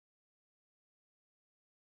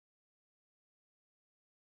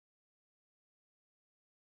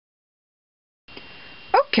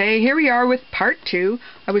Okay, here we are with part 2.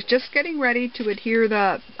 I was just getting ready to adhere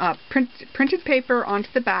the printed paper onto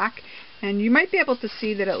the back, and you might be able to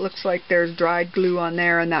see that it looks like there's dried glue on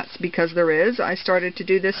there, and that's because there is. I started to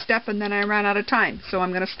do this step and then I ran out of time, so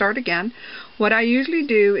I'm going to start again. What I usually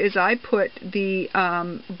do is I put the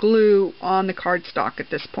glue on the cardstock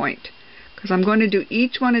at this point, because I'm going to do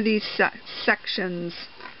each one of these sections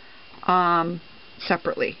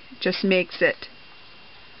separately. It just makes it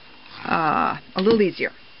a little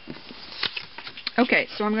easier. Okay,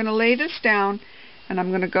 so I'm going to lay this down and I'm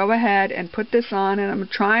going to go ahead and put this on, and I'm going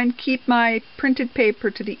to try and keep my printed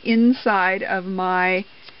paper to the inside of my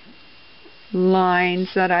lines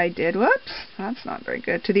that I did. Whoops, that's not very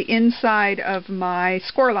good. To the inside of my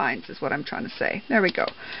score lines is what I'm trying to say. There we go.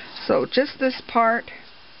 So just this part.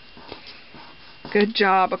 Good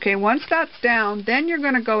job. Okay, once that's down, then you're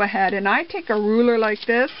going to go ahead and I take a ruler like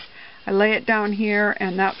this. I lay it down here,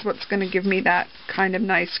 and that's what's going to give me that kind of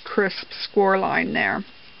nice crisp score line there.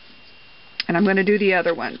 And I'm going to do the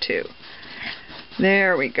other one too.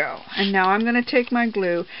 There we go. And now I'm going to take my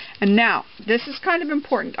glue, and now this is kind of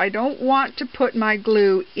important. I don't want to put my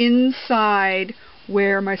glue inside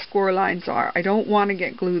where my score lines are. I don't want to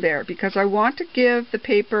get glue there because I want to give the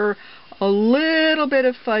paper a little bit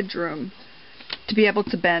of fudge room to be able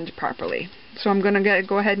to bend properly. So I'm going to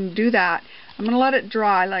go ahead and do that. I'm going to let it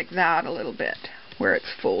dry like that a little bit where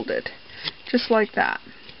it's folded, just like that.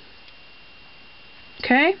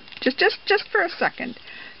 Okay, just for a second.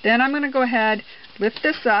 Then I'm going to go ahead, lift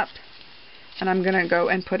this up, and I'm going to go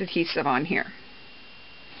and put adhesive on here,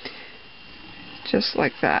 just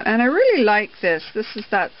like that. And I really like this. This is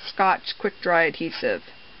that Scotch quick dry adhesive.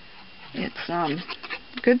 It's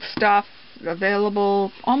good stuff,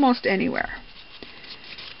 available almost anywhere.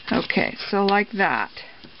 Okay, so like that.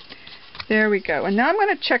 There we go. And now I'm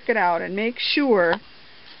going to check it out and make sure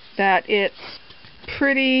that it's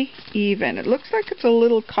pretty even. It looks like it's a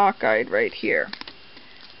little cockeyed right here.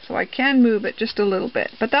 So I can move it just a little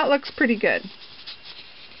bit. But that looks pretty good.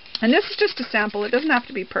 And this is just a sample. It doesn't have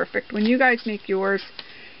to be perfect. When you guys make yours,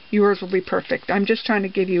 yours will be perfect. I'm just trying to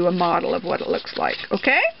give you a model of what it looks like.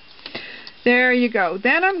 Okay? There you go.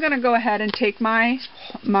 Then I'm going to go ahead and take my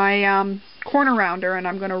corner rounder, and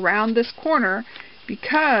I'm going to round this corner,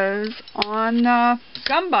 because on the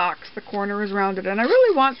gum box the corner is rounded, and I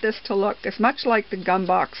really want this to look as much like the gum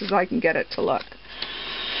box as I can get it to look.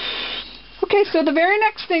 Okay, so the very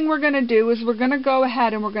next thing we're going to do is we're going to go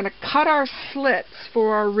ahead and we're going to cut our slits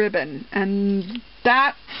for our ribbon, and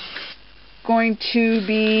that's going to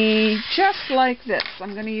be just like this.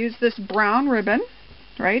 I'm going to use this brown ribbon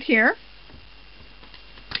right here.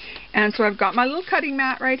 And so I've got my little cutting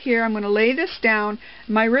mat right here. I'm going to lay this down.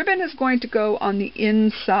 My ribbon is going to go on the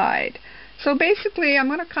inside. So basically I'm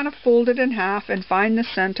going to kind of fold it in half and find the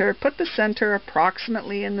center, put the center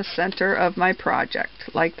approximately in the center of my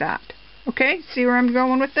project, like that. Okay, see where I'm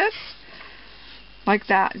going with this? Like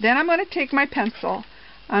that. Then I'm going to take my pencil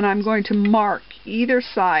and I'm going to mark either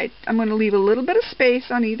side. I'm going to leave a little bit of space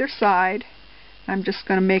on either side. I'm just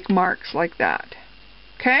going to make marks like that.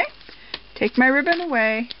 Okay? Take my ribbon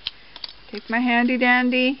away. Take my handy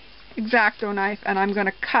dandy X-Acto knife, and I'm going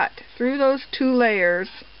to cut through those 2 layers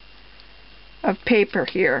of paper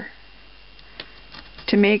here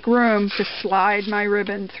to make room to slide my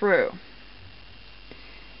ribbon through.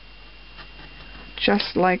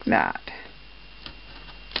 Just like that.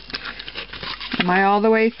 Am I all the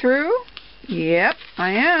way through? Yep,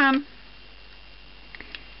 I am.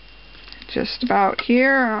 Just about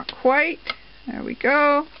here, not quite. There we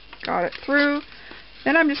go. Got it through.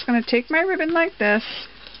 Then I'm just going to take my ribbon like this,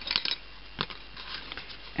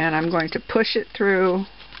 and I'm going to push it through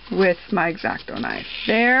with my X-Acto knife.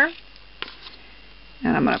 There.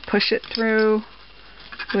 And I'm going to push it through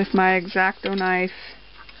with my X-Acto knife.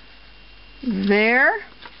 There.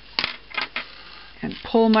 And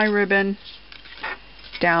pull my ribbon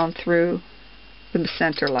down through the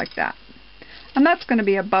center like that. And that's going to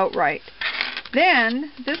be about right.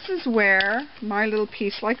 Then, this is where my little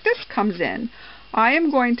piece like this comes in. I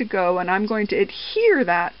am going to go and I'm going to adhere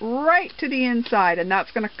that right to the inside, and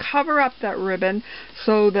that's going to cover up that ribbon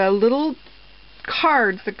so the little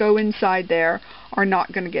cards that go inside there are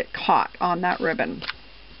not going to get caught on that ribbon.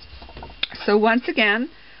 So once again,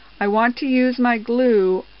 I want to use my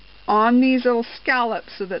glue on these little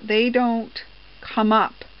scallops so that they don't come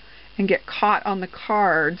up and get caught on the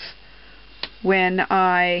cards when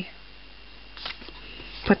I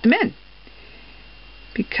put them in,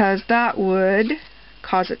 because that would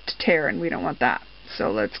cause it to tear, and we don't want that.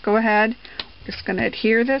 So let's go ahead. We're just going to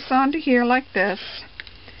adhere this onto here like this.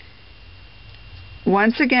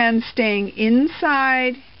 Once again, staying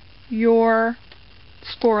inside your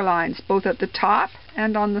score lines, both at the top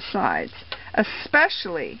and on the sides,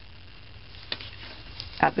 especially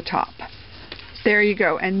at the top. There you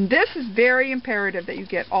go. And this is very imperative that you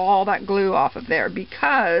get all that glue off of there,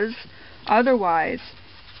 because otherwise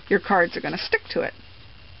your cards are going to stick to it.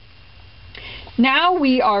 Now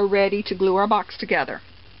we are ready to glue our box together.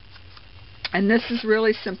 And this is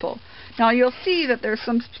really simple. Now you'll see that there's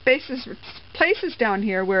some places down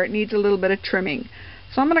here where it needs a little bit of trimming.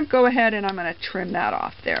 So I'm going to go ahead and I'm going to trim that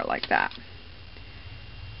off there like that.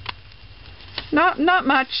 Not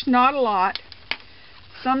much, not a lot.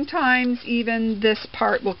 Sometimes even this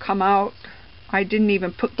part will come out. I didn't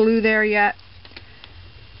even put glue there yet.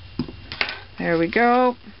 There we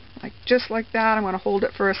go. Just like that. I'm going to hold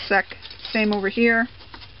it for a sec. Same over here.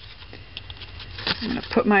 I'm going to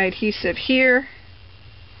put my adhesive here.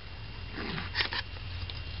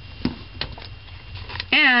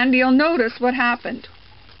 And you'll notice what happened.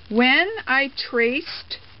 When I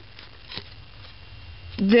traced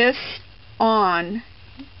this on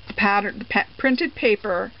the pattern, the printed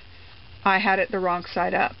paper, I had it the wrong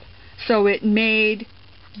side up. So it made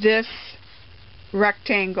this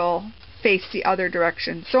rectangle face the other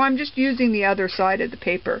direction. So I'm just using the other side of the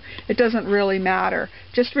paper. It doesn't really matter.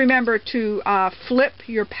 Just remember to flip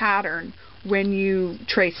your pattern when you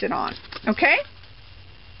trace it on. Okay?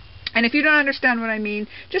 And if you don't understand what I mean,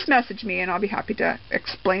 just message me and I'll be happy to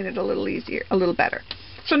explain it a little easier, a little better.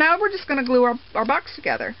 So now we're just going to glue our box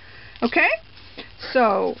together. Okay?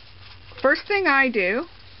 So first thing I do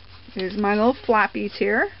is my little flappies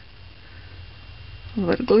here. A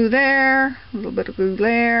little bit of glue there, a little bit of glue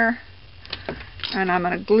there. And I'm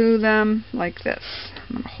going to glue them like this.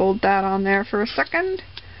 I'm going to hold that on there for a second.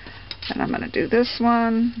 And I'm going to do this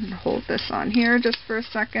one and hold this on here just for a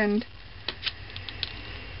second.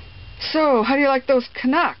 So, how do you like those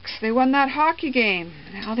Canucks? They won that hockey game.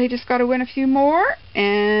 Now they just got to win a few more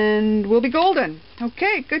and we'll be golden.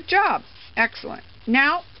 Okay, good job. Excellent.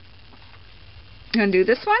 Now, I'm going to do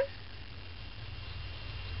this one.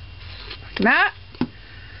 Like that.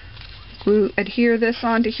 Glue, adhere this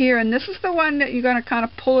onto here, and this is the one that you're going to kind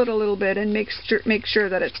of pull it a little bit and make sure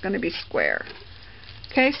that it's going to be square.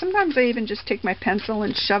 Okay, sometimes I even just take my pencil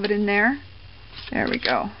and shove it in there. There we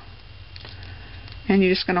go. And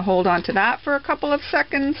you're just going to hold on to that for a couple of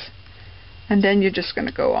seconds, and then you're just going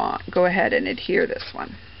to go ahead and adhere this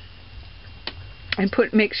one. And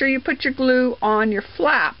make sure you put your glue on your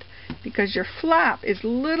flap, because your flap is a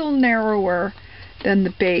little narrower than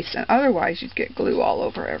the base, and otherwise you'd get glue all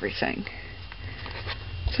over everything.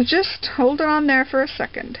 So just hold it on there for a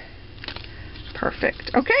second.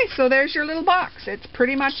 Perfect. Okay, so there's your little box. It's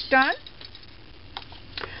pretty much done.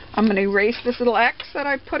 I'm going to erase this little X that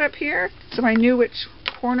I put up here so I knew which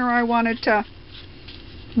corner I wanted to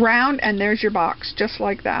round, and there's your box, just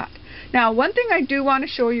like that. Now, one thing I do want to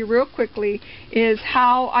show you real quickly is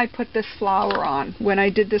how I put this flower on when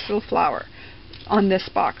I did this little flower on this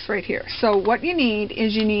box right here. So what you need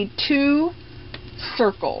is you need 2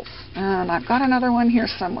 circles, and I've got another one here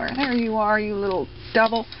somewhere. There you are, you little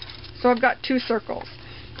devil. So I've got 2 circles.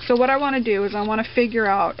 So what I want to do is I want to figure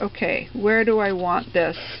out, okay, where do I want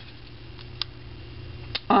this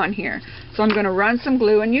on here? So I'm going to run some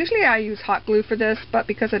glue, and usually I use hot glue for this, but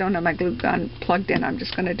because I don't have my glue gun plugged in, I'm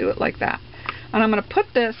just going to do it like that. And I'm going to put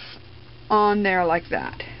this on there like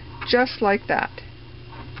that, just like that.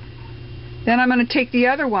 Then I'm going to take the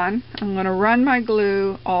other one, I'm going to run my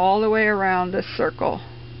glue all the way around this circle,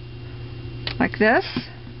 like this,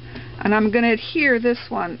 and I'm going to adhere this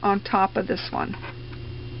one on top of this one.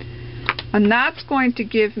 And that's going to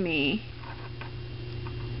give me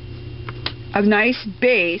a nice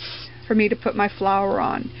base for me to put my flower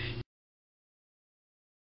on.